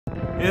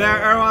Hey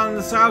there everyone,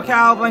 this is SIG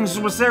playing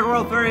SIG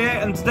World 38,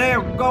 and today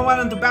we're going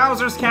into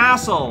Bowser's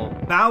Castle.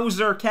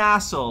 Bowser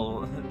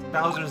Castle.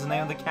 Bowser's the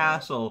name of the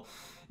castle.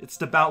 It's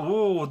the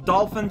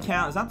Dolphin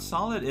Castle. Is that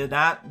solid?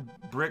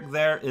 That brick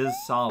there is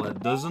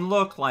solid. Doesn't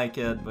look like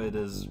it, but it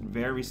is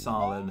very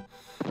solid.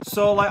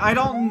 So, like, I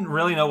don't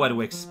really know what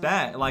to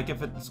expect. Like,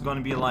 if it's going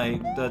to be,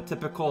 like, the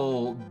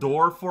typical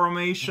door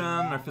formation,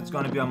 or if it's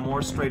going to be a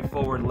more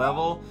straightforward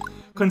level.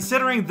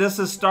 Considering this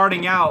is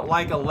starting out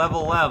like a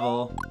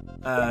level,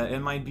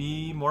 it might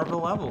be more of a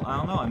level. I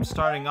don't know. I'm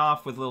starting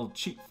off with a little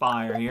cheap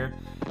fire here,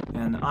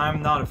 and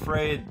I'm not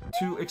afraid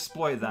to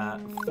exploit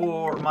that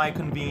for my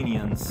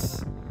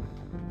convenience.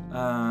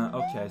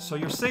 Okay, so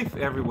you're safe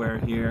everywhere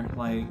here.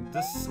 Like,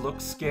 this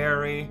looks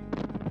scary,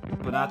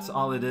 but that's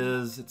all it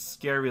is. It's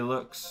scary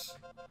looks.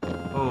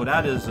 Oh,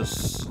 that is a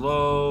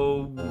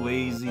slow,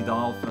 lazy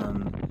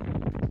dolphin.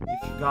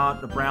 If you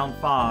got a brown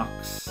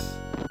fox,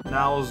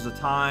 now's the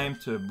time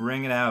to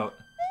bring it out.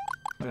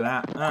 Look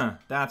at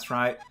that. That's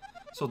right.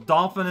 So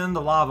dolphin in the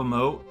lava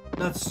moat,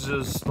 that's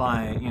just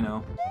like, you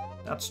know,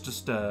 that's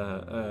just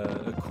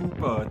a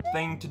Koopa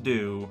thing to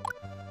do.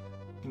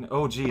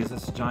 Oh geez,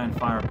 that's a giant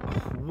fire.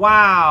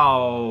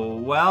 Wow!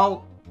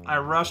 Well, I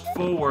rushed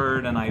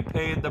forward and I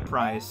paid the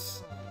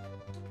price.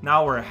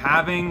 Now we're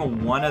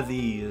having one of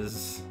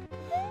these.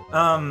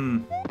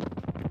 Okay,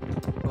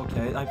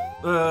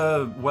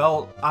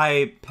 well,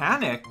 I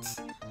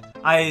panicked.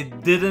 I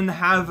didn't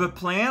have a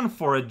plan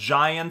for a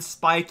giant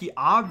spiky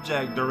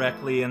object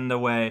directly in the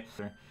way.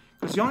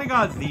 Because you only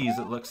got these,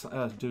 it looks,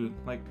 dude,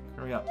 like,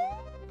 hurry up.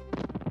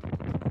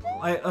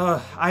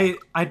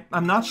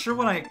 I'm not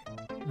sure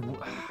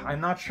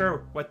I'm not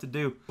sure what to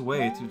do.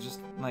 Way to just,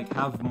 like,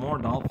 have more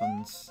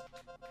dolphins.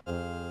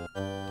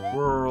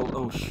 Whirl,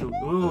 oh shoot,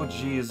 oh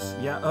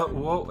jeez, yeah,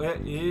 whoa,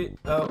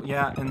 oh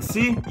yeah, and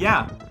see,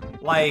 yeah,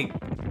 like,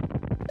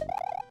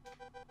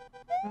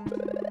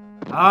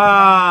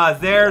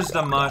 there's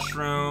the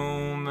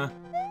mushroom.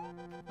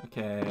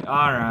 Okay,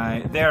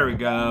 alright, there we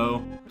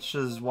go. Which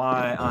is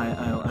why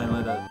I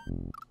let it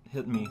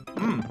hit me.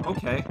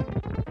 Okay.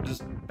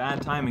 Just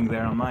bad timing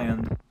there on my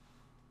end.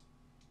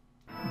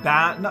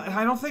 No,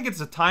 I don't think it's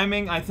a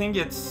timing, I think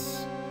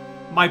it's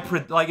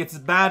it's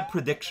bad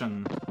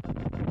prediction.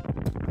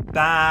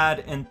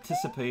 Bad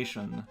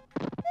anticipation.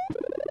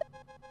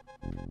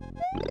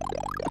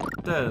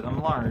 Dude,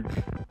 I'm large.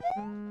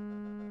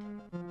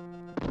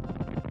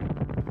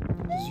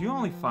 You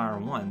only fire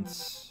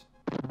once.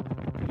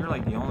 You're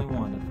like the only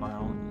one that fire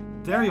only.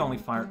 There you only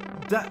fire.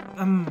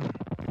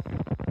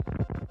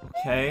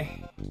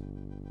 Okay.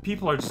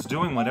 People are just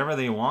doing whatever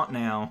they want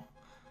now.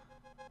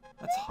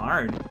 That's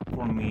hard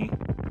for me.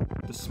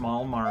 The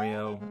small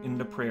Mario in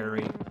the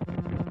prairie.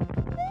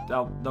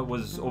 That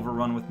was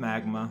overrun with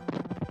magma.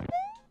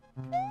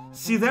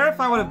 See, there if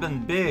I would have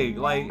been big,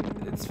 like,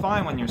 it's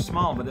fine when you're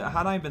small, but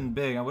had I been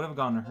big, I would have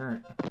gotten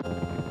hurt.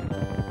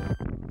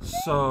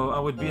 So, I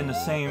would be in the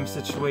same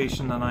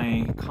situation that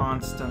I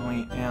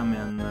constantly am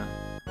in.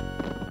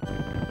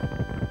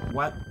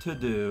 What to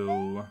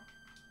do?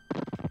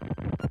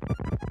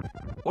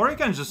 Or you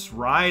can just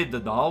ride the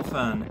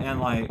dolphin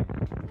and, like,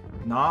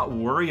 not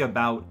worry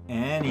about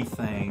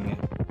anything.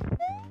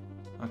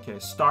 Okay,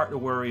 start to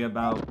worry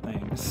about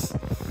things.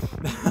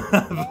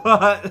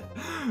 But,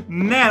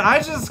 man,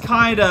 I just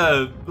kind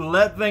of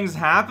let things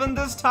happen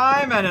this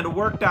time, and it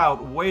worked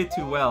out way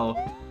too well.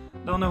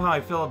 Don't know how I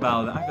feel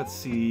about it. I could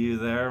see you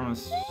there. I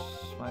think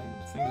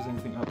there's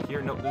anything up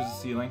here. Nope, there's a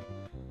ceiling.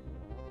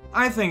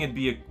 I think it'd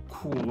be a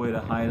cool way to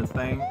hide a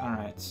thing.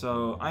 Alright,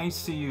 so I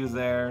see you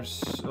there.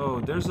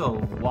 So there's a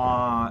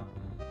lot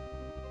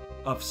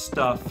of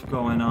stuff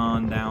going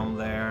on down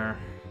there.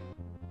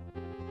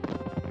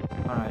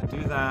 Alright,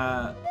 do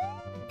that.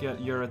 Get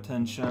your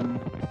attention.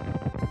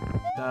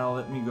 That'll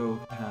let me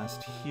go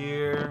past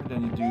here.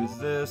 Then you do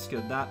this.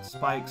 Get that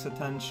Spike's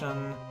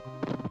attention.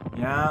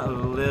 Yeah,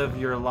 live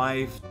your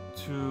life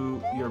to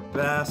your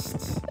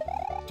best.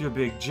 Do a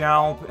big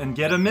jump and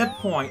get a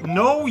midpoint.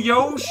 No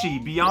Yoshi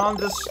beyond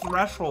this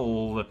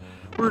threshold.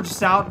 We're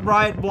just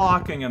outright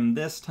blocking him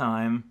this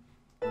time.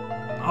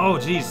 Oh,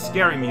 geez,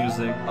 scary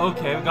music.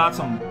 Okay, we got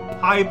some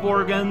pipe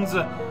organs.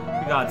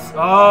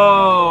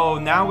 Oh,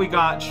 now we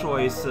got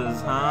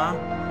choices, huh?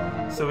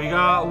 So we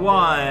got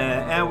 1,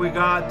 and we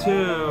got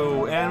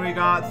 2, and we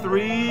got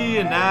 3,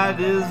 and that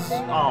is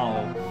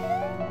all.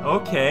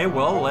 Okay,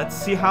 well, let's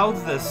see how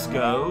this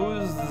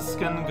goes. This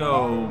can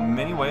go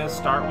many ways.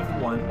 Start with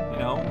 1, you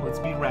know, let's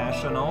be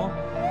rational.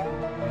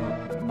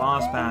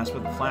 Boss pass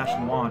with the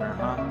flashing water,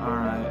 huh?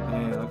 Alright,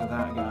 hey, look at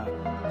that guy.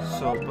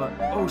 So, but,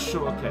 oh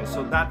shoot, okay,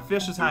 so that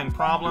fish is having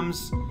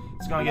problems.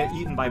 It's gonna get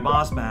eaten by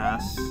boss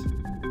bass.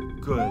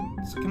 Good.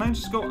 So can I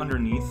just go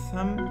underneath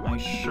him? I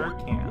sure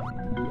can.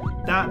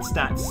 That's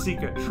that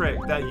secret trick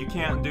that you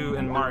can't do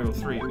in Mario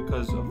 3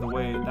 because of the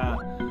way that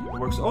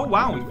works. Oh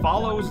wow, he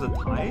follows the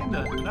tide?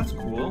 That's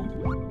cool.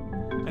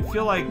 I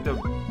feel like the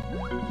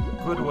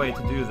good way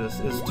to do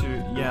this is to,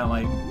 yeah,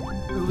 like,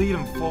 lead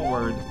him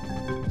forward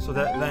so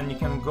that then you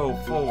can go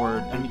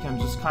forward and you can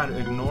just kind of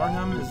ignore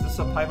him. Is this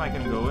a pipe I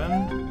can go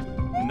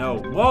in? no.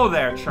 Whoa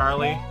there,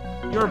 Charlie.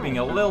 You're being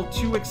a little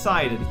too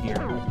excited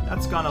here.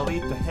 That's gonna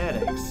lead to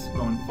headaches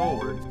going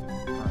forward.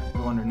 Alright,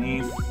 go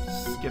underneath.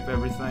 Skip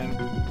everything.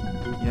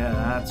 Yeah,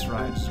 that's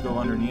right. Just go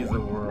underneath the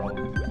world.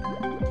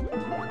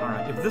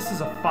 Alright, if this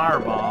is a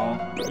fireball,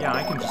 yeah,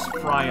 I can just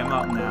fry him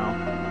up now.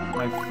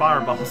 My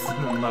fireballs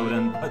didn't load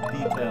in, but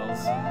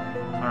details.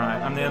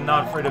 Alright, I'm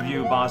not afraid of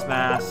you, Boss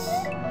Bass.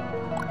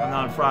 I'm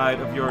not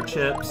afraid of your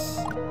chips.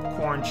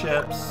 Corn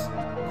chips.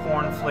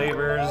 Corn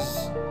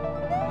flavors.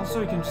 Also,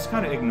 you can just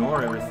kind of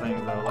ignore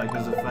everything, though. Like,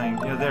 there's a thing.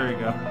 Yeah, there you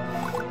go.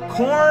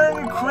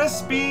 Corn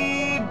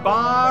crispy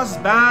Boss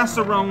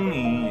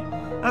Bassaroni.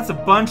 That's a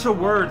bunch of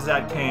words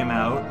that came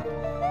out.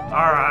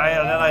 Alright,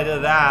 and then I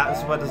did that.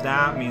 So what does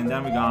that mean?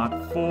 Then we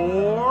got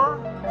 4.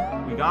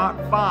 We got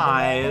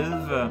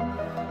 5.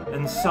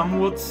 And some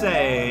would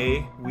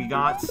say we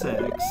got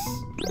 6.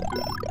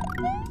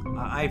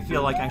 I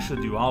feel like I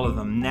should do all of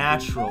them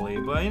naturally.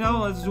 But, you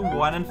know, let's do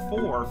 1 and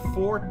 4.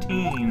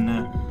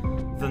 14.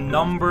 The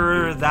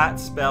number that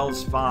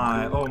spells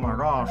 5. Oh my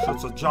gosh,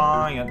 it's a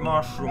giant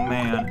mushroom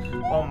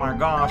man. Oh my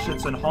gosh,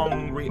 it's an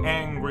hungry,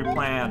 angry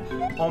plant.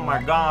 Oh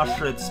my gosh,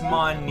 it's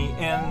money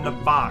in the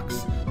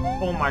box.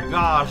 Oh my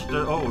gosh,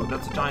 oh,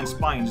 that's a giant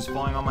spine just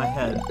falling on my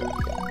head.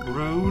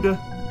 Rude,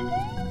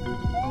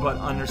 but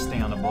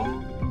understandable.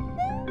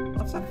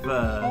 Let's have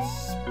the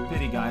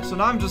spitty guy. So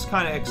now I'm just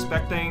kind of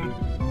expecting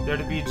there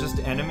to be just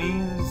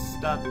enemies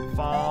that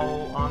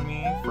fall on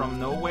me from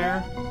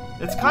nowhere.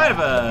 It's kind of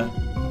a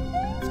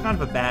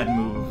bad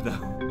move, though.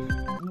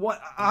 What?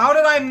 How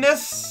did I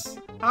miss?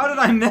 How did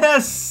I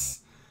miss?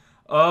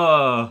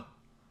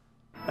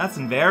 That's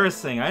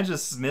embarrassing. I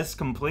just missed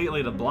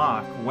completely the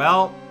block.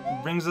 Well,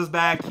 brings us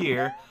back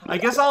here. I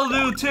guess I'll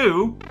do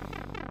 2.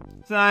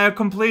 So I have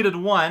completed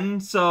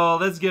 1, so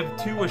let's give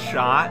 2 a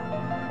shot.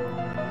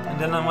 And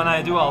then when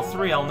I do all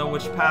 3, I'll know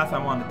which path I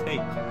want to take.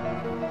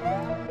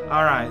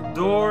 Alright,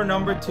 door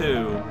number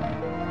 2.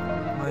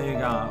 What do you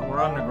got?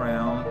 We're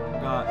underground. We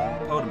got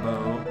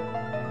Podobo.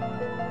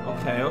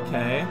 Okay,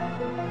 okay.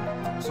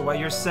 So what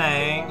you're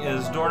saying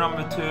is door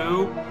number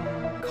 2,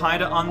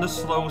 kinda on the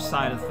slow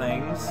side of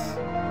things.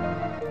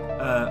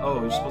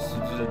 Oh, you're supposed to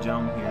do the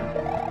jump here.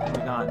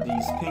 We got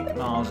these pink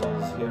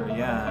nozzles here,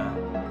 yeah.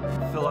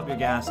 Fill up your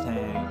gas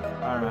tank.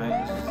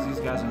 Alright, these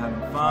guys are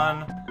having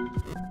fun.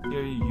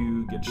 Here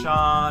you get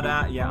shot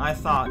at. Yeah, I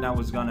thought that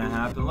was gonna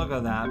happen. Look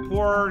at that.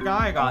 Poor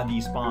guy got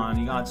despawned.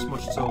 He got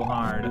smushed so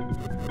hard.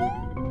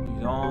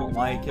 You don't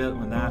like it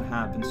when that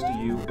happens to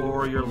you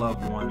or your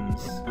loved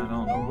ones. I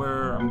don't know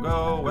where I'm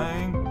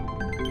going.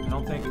 I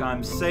don't think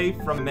I'm safe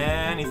from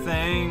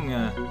anything.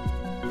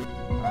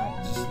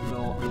 Alright, just a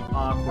little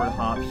awkward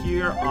hop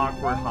here,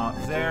 awkward hop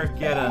there,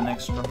 get an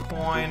extra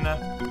coin.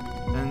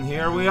 And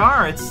here we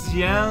are, it's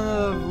the end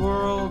of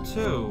World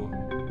 2.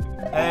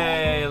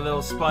 Hey,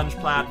 little sponge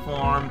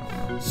platform.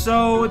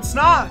 So it's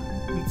not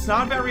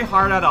very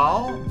hard at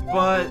all,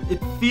 but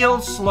it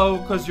feels slow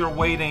because you're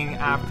waiting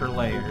after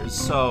layers.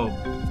 So,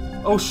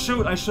 oh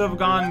shoot, I should have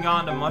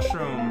gone to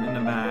mushroom in the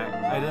back.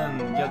 I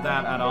didn't get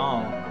that at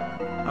all.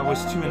 I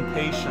was too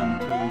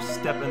impatient to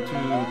step into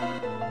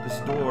this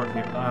door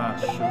here. Ah,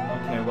 shoot.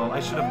 Okay, well, I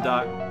should have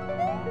ducked.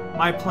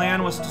 My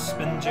plan was to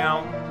spin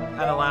jump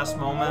at the last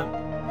moment,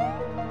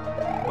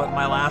 but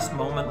my last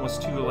moment was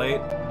too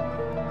late.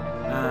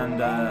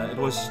 And it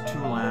was too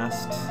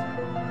last.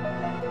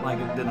 Like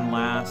it didn't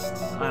last.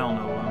 I don't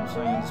know what I'm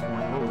saying at this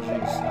point. Oh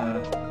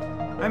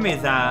jeez. I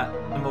made that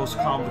the most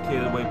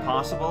complicated way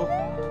possible.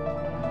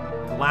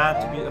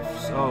 Glad to be.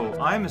 Oh,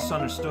 I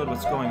misunderstood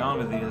what's going on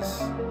with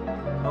these.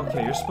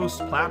 Okay, you're supposed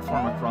to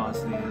platform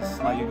across these.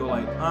 Like you go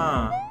like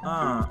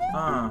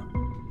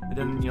and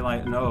then you're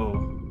like, no,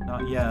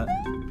 not yet.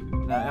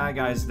 That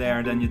guy's there,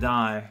 and then you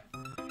die.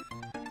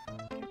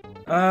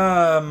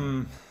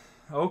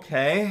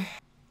 Okay.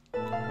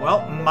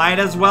 Well, might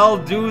as well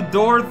do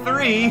door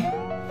 3.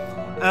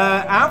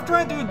 After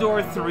I do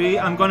door 3,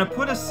 I'm gonna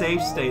put a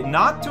save state,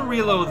 not to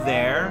reload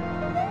there,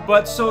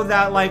 but so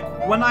that, like,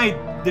 when I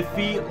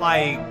defeat,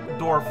 like,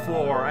 door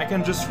 4, I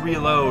can just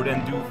reload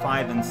and do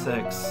 5 and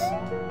 6.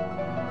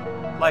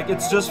 Like,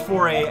 it's just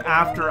for a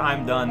after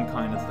I'm done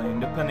kind of thing,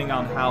 depending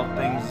on how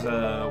things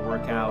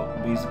work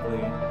out,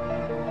 basically.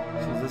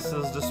 So this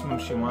is the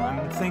smooshy one.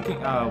 I'm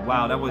thinking, oh,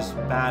 wow, that was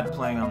bad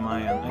playing on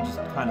my end. I just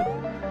kind of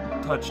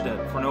touched it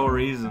for no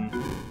reason.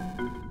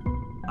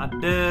 I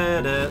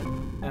did it,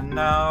 and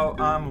now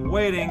I'm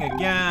waiting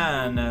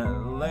again.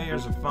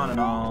 Layers are fun and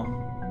all.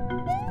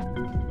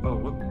 Oh,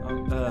 whoop.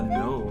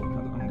 No.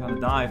 I'm gonna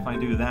die if I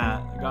do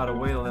that. I gotta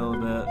wait a little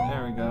bit.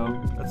 There we go.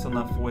 That's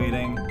enough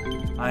waiting.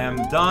 I am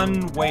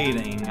done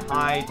waiting.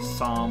 Hi,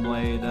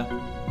 Sawblade.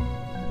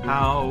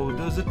 How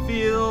does it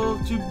feel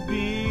to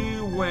be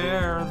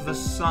where the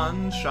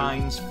sun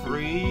shines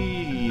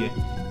free?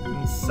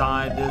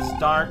 Inside this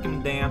dark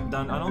and damp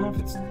I don't know if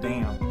it's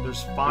damp.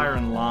 There's fire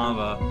and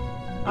lava.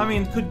 I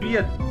mean, it could be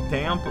a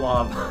damp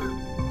lava.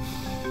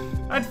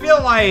 I'd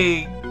feel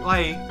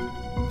like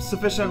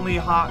sufficiently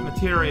hot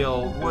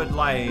material would,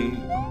 like,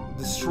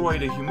 destroy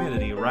the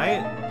humidity,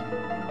 right?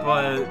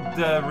 but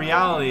the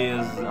reality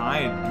is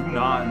I do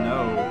not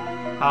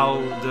know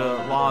how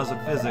the laws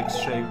of physics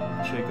shake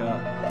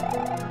up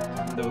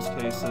in those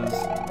cases.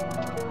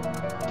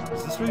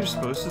 Is this what you're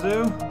supposed to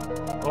do?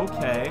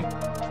 Okay.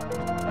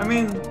 I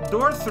mean,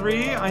 door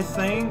 3, I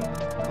think,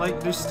 like,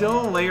 there's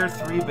still layer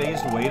 3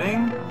 based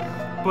waiting,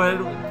 but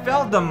it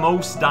felt the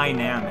most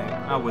dynamic,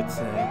 I would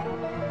say.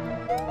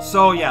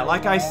 So yeah,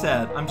 like I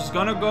said, I'm just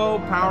gonna go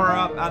power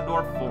up at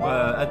door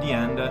 4, at the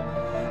end.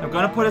 I'm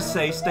gonna put a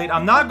save state.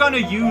 I'm not gonna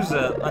use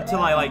it until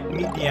I, like,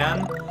 meet the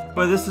end,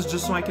 but this is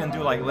just so I can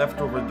do, like,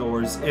 leftover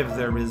doors if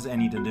there is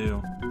any to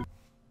do.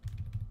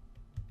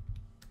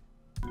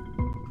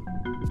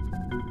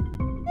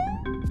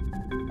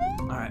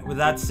 Alright, with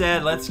that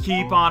said, let's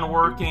keep on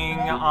working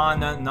on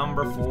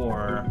number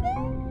 4.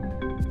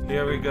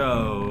 Here we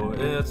go.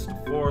 It's the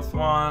 4th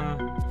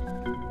one.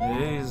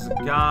 He's a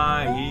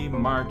guy, he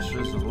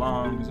marches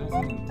along. Is there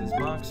anything in this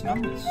box? No,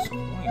 it's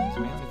coins,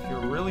 man. If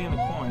you're really into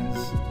coins,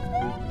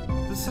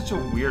 this is such a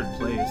weird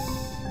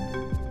place.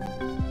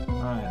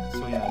 Alright,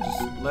 so yeah,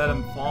 just let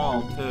him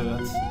fall, too.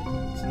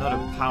 It's another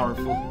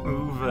powerful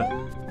move.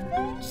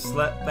 Just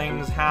let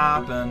things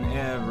happen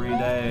every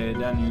day.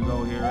 Then you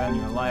go here and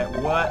you're like,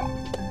 what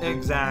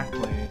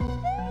exactly?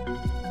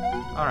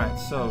 Alright,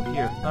 so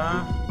here.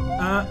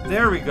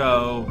 There we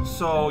go.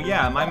 So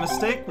yeah, my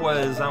mistake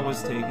was I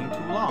was taking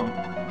too long.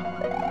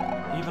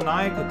 Even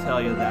I could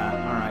tell you that.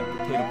 Alright,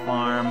 potato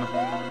farm.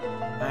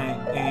 I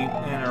ain't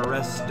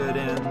interested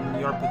in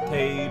your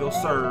potato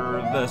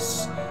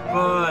service,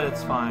 but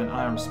it's fine.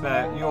 I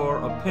respect your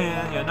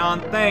opinion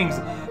on things.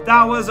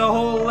 That was a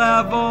whole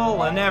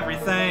level and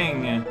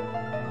everything.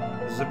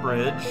 This is a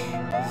bridge.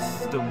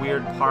 This is the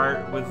weird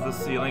part with the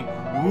ceiling.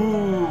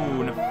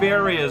 Ooh,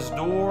 nefarious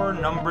door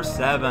number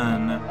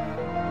 7.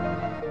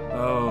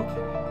 Okay.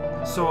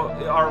 So,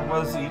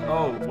 was he...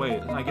 Oh,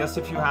 wait. I guess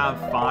if you have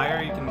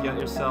fire, you can get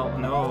yourself...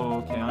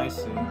 No, okay, I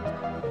see.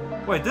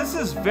 Wait, this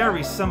is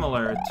very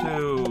similar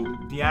to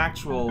the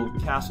actual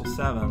Castle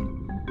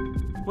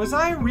 7. Was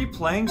I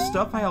replaying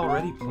stuff I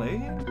already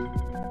played?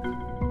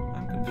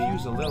 I'm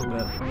confused a little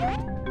bit.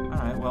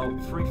 Alright, well,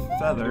 free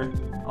feather.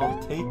 I'll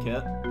take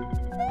it.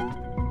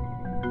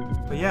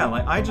 But yeah,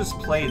 like, I just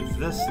played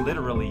this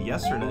literally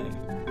yesterday.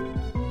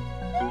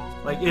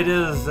 Like, it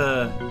is,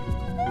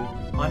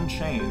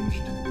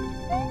 unchanged.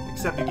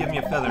 Except you give me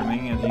a feather,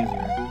 making it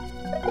easier.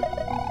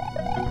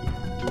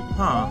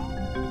 Huh.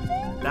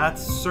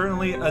 That's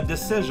certainly a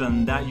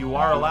decision that you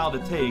are allowed to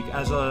take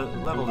as a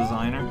level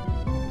designer.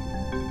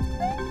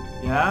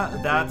 Yeah,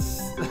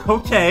 that's...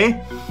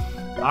 okay.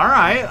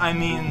 Alright, I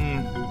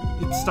mean...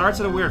 It starts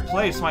at a weird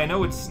place, so I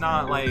know it's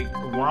not, like,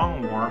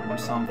 wrong warp or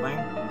something.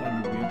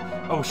 That'd be weird.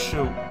 Oh,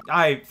 shoot.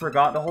 I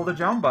forgot to hold the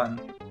jump button.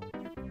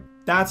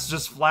 That's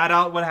just flat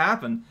out what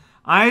happened.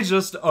 I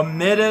just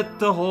omitted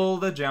to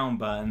hold the jump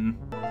button.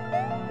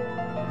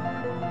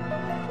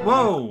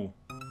 Whoa!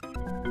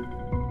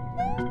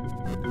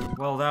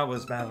 Well, that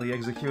was badly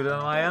executed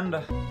on my end.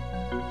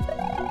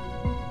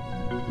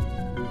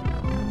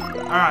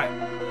 Alright,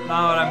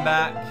 now that I'm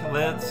back,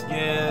 let's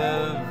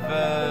give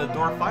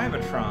door 5 a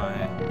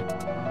try.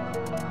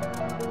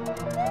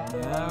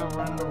 Yeah,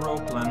 we're in the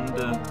ropeland.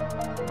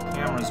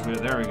 Camera's weird,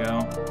 there we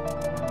go.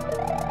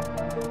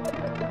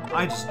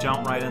 I just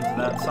jumped right into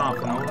that saw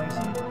for no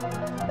reason.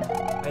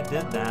 I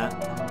did that.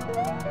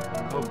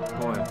 Oh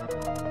boy.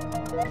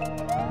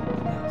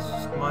 It's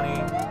just money.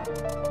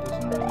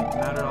 Doesn't really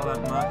matter all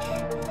that much.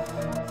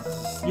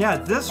 Yeah,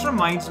 this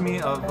reminds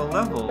me of a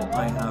level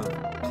I have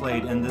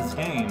played in this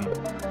game.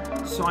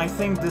 So I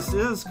think this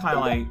is kind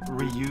of like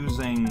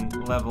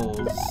reusing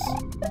levels.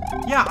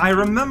 Yeah, I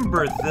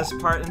remember this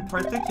part in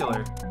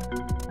particular.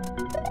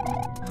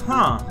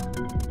 Huh.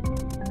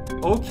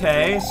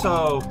 Okay,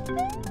 so...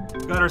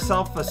 got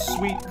ourselves a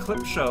sweet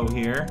clip show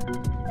here.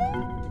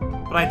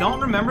 But I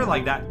don't remember,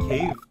 like, that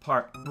cave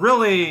part.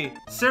 Really?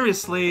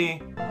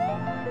 Seriously?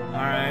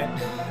 Alright,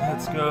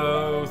 let's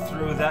go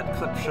through that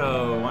clip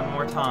show one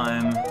more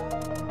time.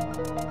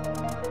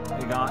 I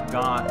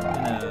got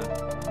in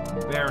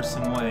a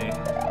embarrassing way.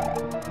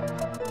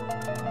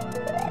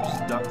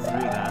 Just duck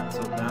through that,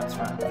 so that's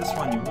right. This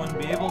one you wouldn't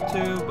be able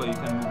to, but you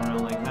can move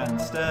around like that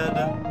instead.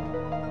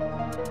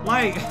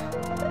 Like,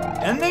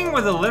 ending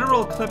with a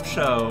literal clip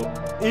show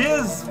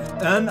is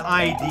an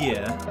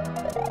idea.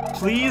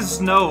 Please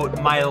note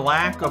my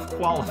lack of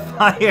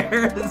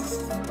qualifiers.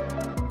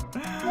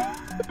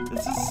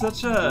 This is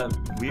such a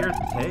weird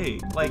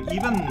take. Like,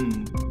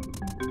 even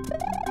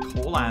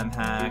collab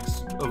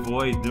hacks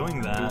avoid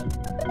doing that.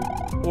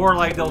 Or,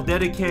 like, they'll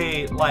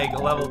dedicate, like, a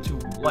level to,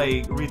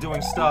 like,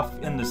 redoing stuff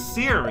in the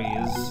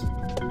series.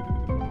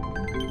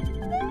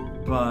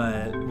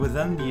 But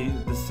within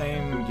the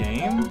same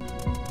game?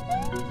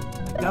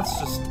 That's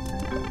just...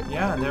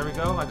 yeah, there we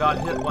go. I got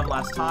hit one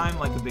last time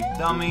like a big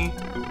dummy.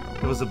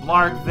 There was a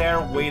blarg there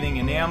waiting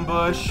in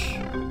ambush.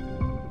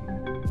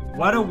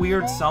 What a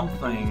weird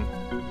something.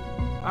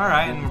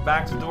 Alright, and we're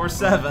back to door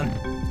 7.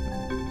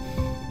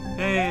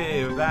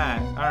 Hey, we're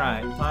back.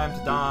 Alright, time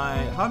to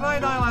die. How did I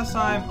die last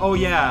time? Oh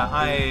yeah,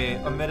 I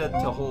omitted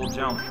to hold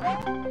jump.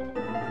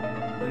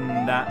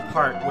 in that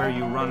part where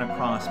you run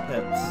across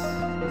pits.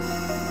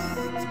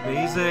 It's a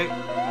basic,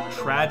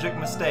 tragic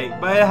mistake,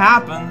 but it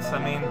happens. I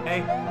mean,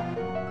 hey,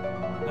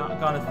 not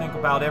gonna think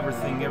about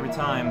everything every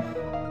time.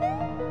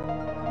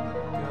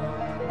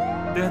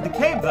 The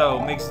cave, though,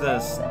 makes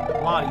this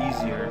a lot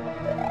easier.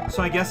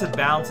 So I guess it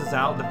balances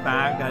out the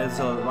fact that it's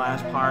the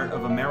last part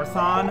of a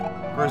marathon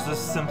versus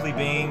simply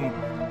being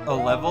a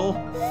level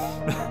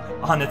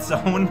on its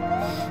own.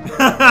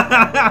 I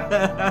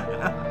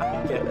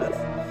guess.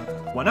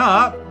 One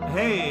up!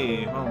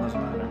 Hey! Well, it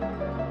doesn't matter.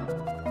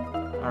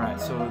 Alright,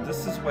 so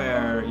this is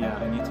where, yeah,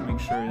 I need to make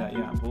sure that,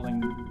 yeah, I'm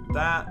holding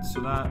that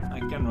so that I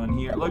can run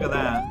here. Look at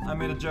that! I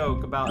made a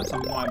joke about at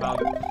some point about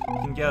you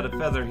can get a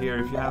feather here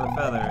if you have a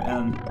feather,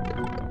 and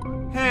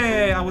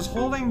hey, I was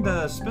holding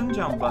the spin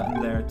jump button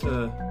there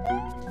to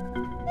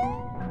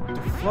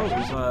float,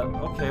 but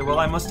okay, well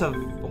I must have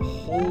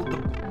hold the...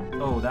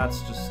 Oh,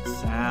 that's just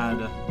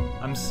sad.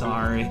 I'm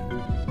sorry.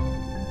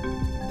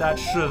 That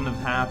shouldn't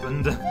have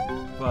happened,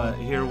 but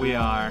here we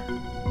are.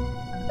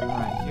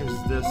 Alright,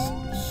 here's this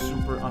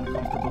super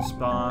uncomfortable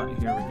spot.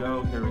 Here we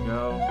go, here we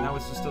go. Now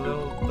it's just a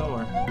little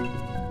door.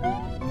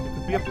 There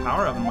could be a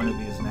power up in one of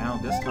these now,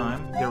 this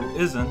time. There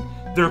isn't.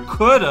 There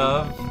could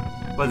have,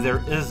 but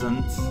there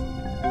isn't.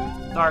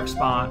 Dark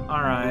spot,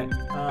 alright.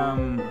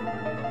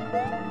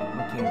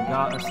 Okay, we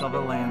got ourselves a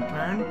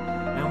lantern,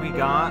 and we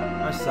got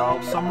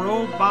ourselves some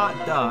robot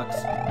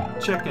ducks.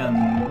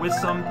 Chicken with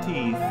some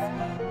teeth,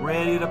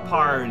 ready to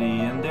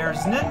party, and there's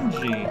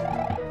Ninja.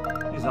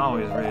 He's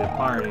always ready to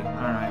party.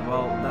 Alright,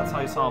 well, that's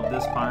how you solve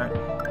this part.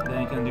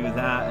 Then you can do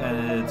that,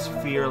 and it's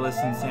Fearless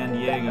in San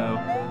Diego.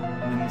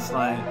 And then it's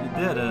like, you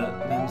did it.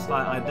 And then it's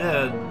like, I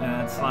did.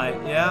 And it's like,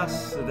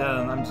 yes, and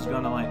then I'm just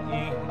gonna like,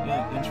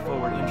 yeah, inch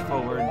forward, inch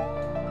forward.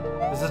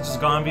 Is it just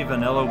gonna be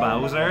Vanilla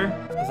Bowser?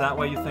 Is that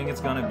what you think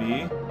it's gonna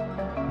be?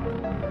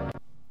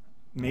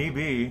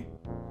 Maybe.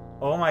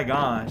 Oh my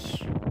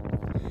gosh.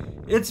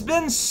 It's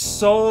been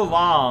so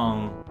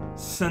long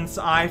since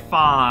I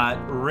fought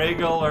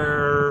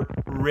regular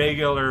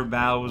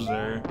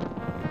Bowser.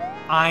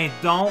 I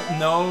don't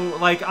know,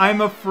 like,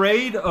 I'm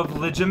afraid of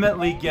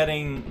legitimately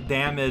getting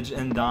damaged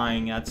and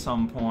dying at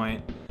some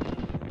point.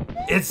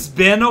 It's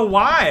been a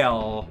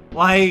while.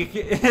 Like,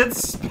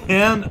 it's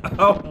been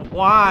a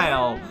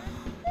while.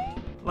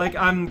 Like,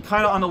 I'm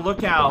kind of on the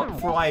lookout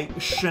for, like,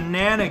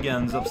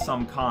 shenanigans of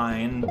some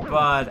kind,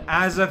 but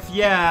as of,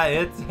 yeah,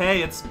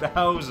 it's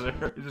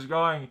Bowser. Just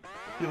going,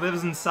 he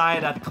lives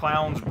inside that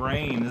clown's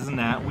brain, isn't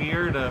that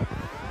weird?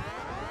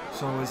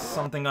 So is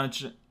something gonna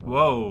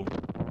whoa.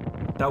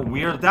 That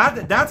weird,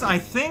 that's, I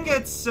think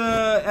it's,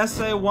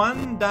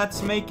 SA1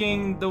 that's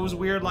making those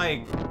weird,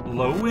 like,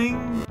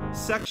 loading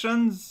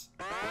sections.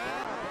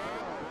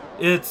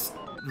 It's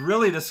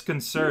really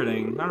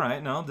disconcerting.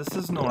 Alright, no, this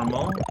is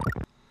normal.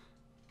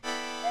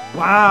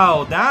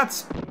 Wow, that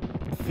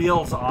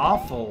feels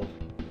awful.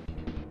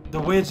 The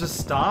way it just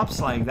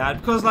stops like that.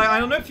 Because, like, I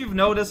don't know if you've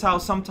noticed how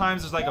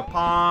sometimes there's, like, a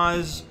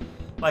pause,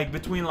 like,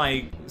 between,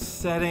 like,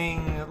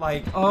 setting,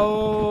 like,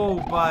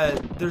 oh,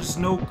 but there's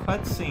no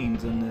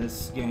cutscenes in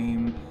this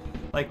game.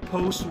 Like,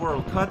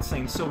 post-world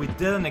cutscenes, so we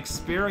didn't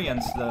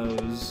experience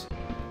those.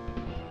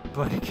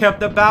 But it kept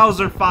the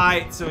Bowser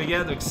fight, so we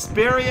get to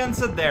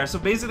experience it there. So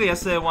basically,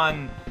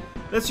 SA1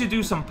 lets you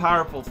do some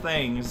powerful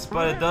things,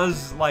 but it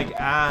does, like,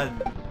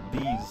 add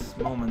these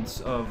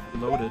moments of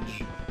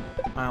loadage.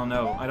 I don't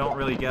know. I don't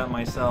really get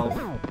myself.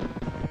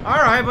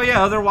 Alright, but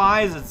yeah,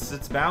 otherwise,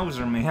 it's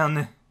Bowser,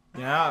 man.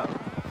 Yeah.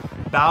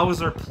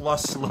 Bowser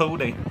plus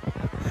loading.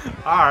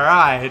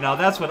 Alright, now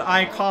that's what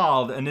I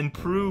called an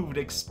improved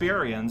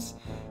experience.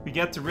 We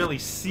get to really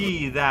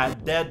see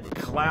that dead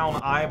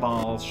clown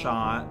eyeball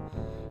shot.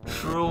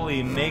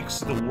 Truly makes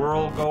the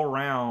world go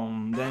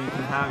round. Then you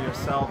can have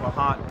yourself a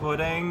hot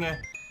pudding.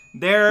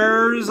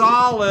 There's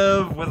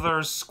Olive with her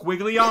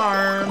squiggly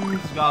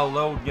arms. Got a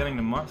load getting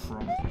the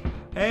mushroom.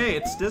 Hey,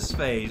 it's this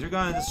phase. You're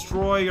gonna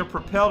destroy your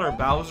propeller,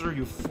 Bowser,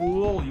 you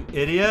fool, you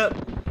idiot.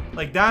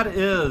 Like, that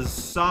is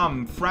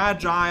some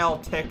fragile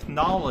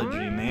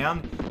technology,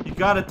 man. You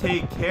gotta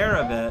take care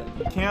of it.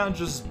 You can't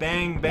just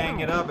bang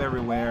it up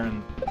everywhere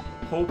and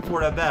hope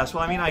for the best.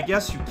 Well, I mean, I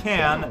guess you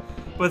can,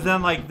 but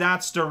then, like,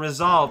 that's the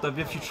result of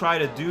if you try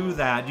to do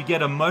that. You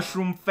get a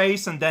mushroom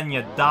face and then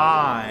you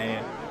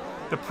die.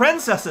 The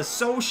princess is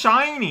so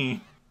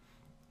shiny!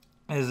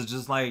 Is it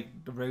just like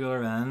the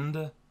regular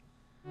end?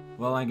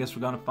 Well, I guess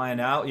we're gonna find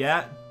out.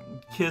 Yeah,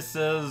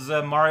 kisses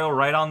Mario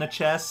right on the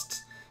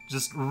chest.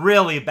 Just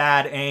really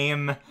bad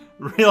aim.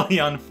 Really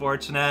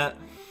unfortunate.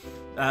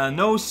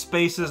 No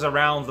spaces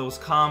around those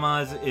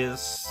commas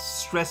is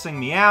stressing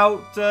me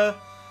out.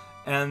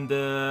 And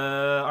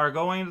are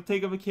going to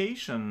take a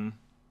vacation.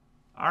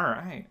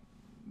 Alright.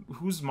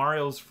 Who's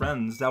Mario's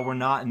friends that were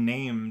not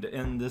named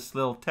in this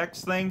little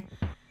text thing?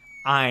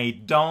 I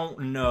don't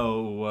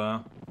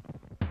know.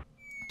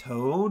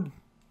 Toad?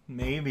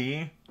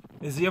 Maybe.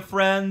 Is he a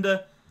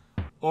friend?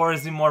 Or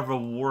is he more of a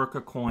work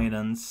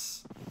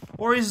acquaintance?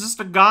 Or he's just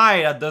a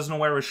guy that doesn't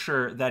wear a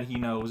shirt that he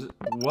knows.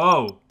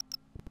 Whoa.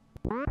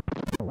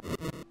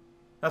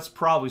 That's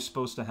probably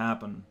supposed to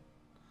happen.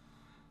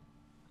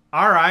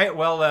 Alright,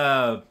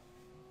 well,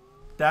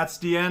 that's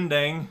the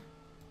ending.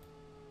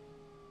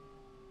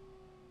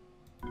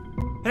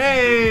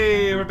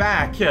 Hey, we're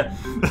back.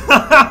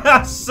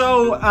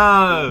 So,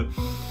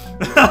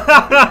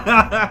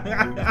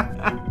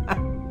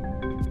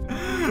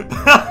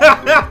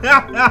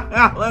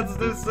 let's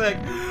do SIG.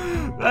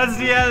 That's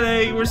the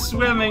ending. We're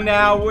swimming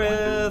now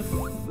with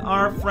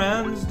our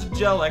friends,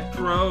 the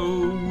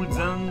Electrodes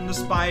and the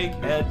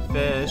Spikehead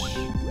Fish.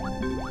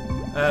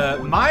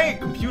 My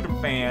computer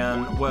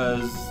fan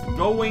was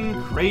going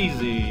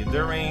crazy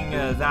during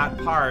that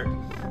part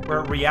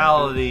where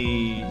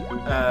Reality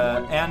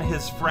and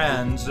his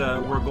friends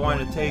were going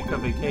to take a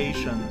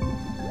vacation.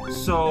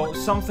 So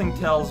something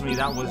tells me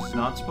that was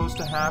not supposed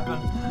to happen.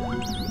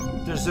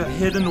 There's a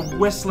hidden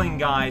whistling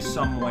guy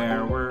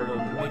somewhere. We're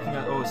making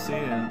a... Oh, see,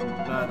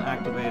 that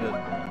activated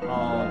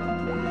all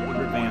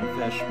riverban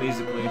fish,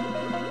 basically.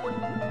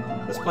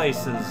 This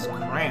place is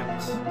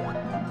cramped.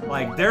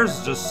 Like,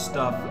 there's just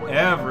stuff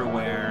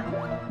everywhere.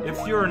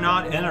 If you're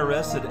not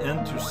interested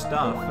into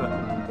stuff,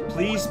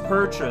 please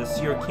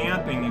purchase your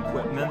camping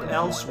equipment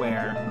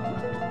elsewhere.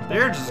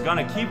 They're just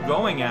gonna keep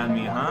going at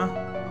me, huh?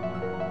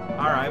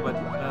 Alright, but,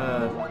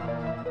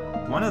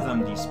 one of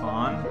them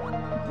despawned.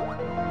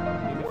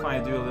 Maybe if I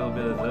do a little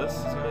bit of this,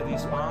 he's gonna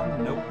despawn?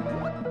 Nope.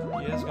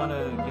 He is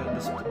gonna get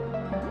this...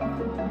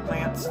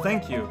 plants.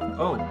 Thank you.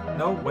 Oh,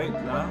 no, wait,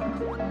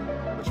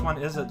 which one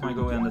is it? Do I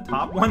go in the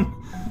top one?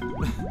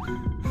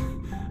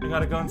 I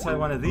gotta go inside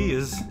one of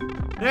these.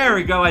 There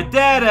we go, I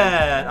did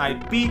it! I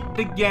beat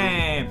the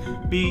game.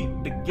 Beat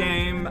the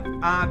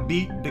game. I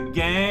beat the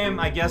game.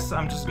 I guess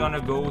I'm just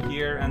gonna go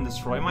here and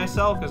destroy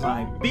myself because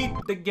I beat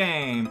the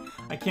game.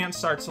 I can't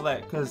start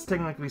select because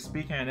technically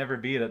speaking I never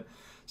beat it.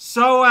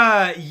 So,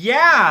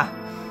 yeah!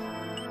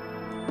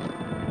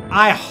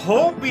 I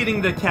hope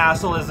beating the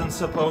castle isn't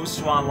supposed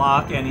to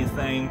unlock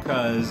anything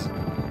because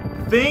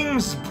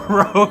things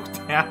broke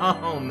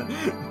down.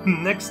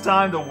 Next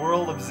time, the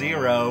world of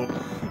Zero.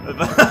 But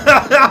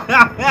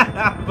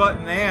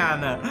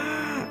man,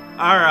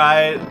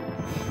 alright.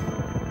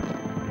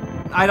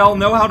 I don't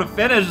know how to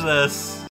finish this.